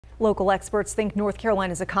Local experts think North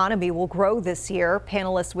Carolina's economy will grow this year.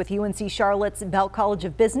 Panelists with UNC Charlotte's Belk College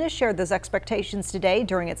of Business shared those expectations today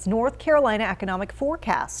during its North Carolina economic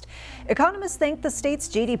forecast. Economists think the state's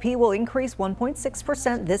GDP will increase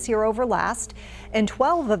 1.6% this year over last, and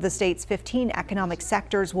 12 of the state's 15 economic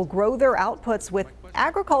sectors will grow their outputs, with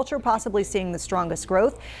agriculture possibly seeing the strongest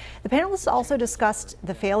growth. The panelists also discussed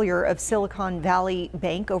the failure of Silicon Valley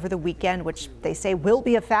Bank over the weekend, which they say will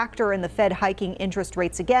be a factor in the Fed hiking interest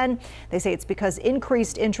rates again. They say it's because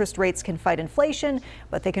increased interest rates can fight inflation,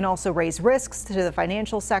 but they can also raise risks to the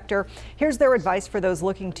financial sector. Here's their advice for those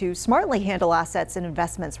looking to smartly handle assets and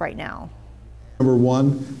investments right now. Number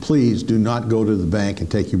one, please do not go to the bank and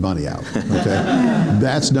take your money out. Okay,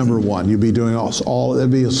 that's number one. You'll be doing all that'd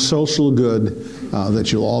be a social good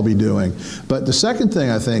that you'll all be doing. But the second thing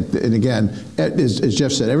I think, and again, as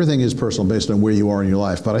Jeff said, everything is personal based on where you are in your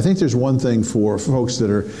life. But I think there's one thing for folks that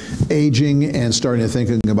are aging and starting to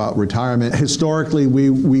thinking about retirement. Historically,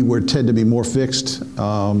 we tend to be more fixed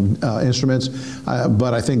instruments,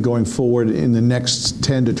 but I think going forward in the next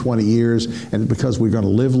 10 to 20 years, and because we're going to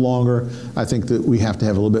live longer, I think that we have to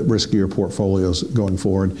have a little bit riskier portfolios going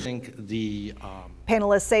forward. I think the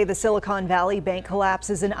Panelists say the Silicon Valley Bank collapse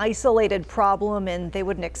is an isolated problem, and they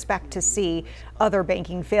wouldn't expect to see other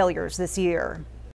banking failures this year.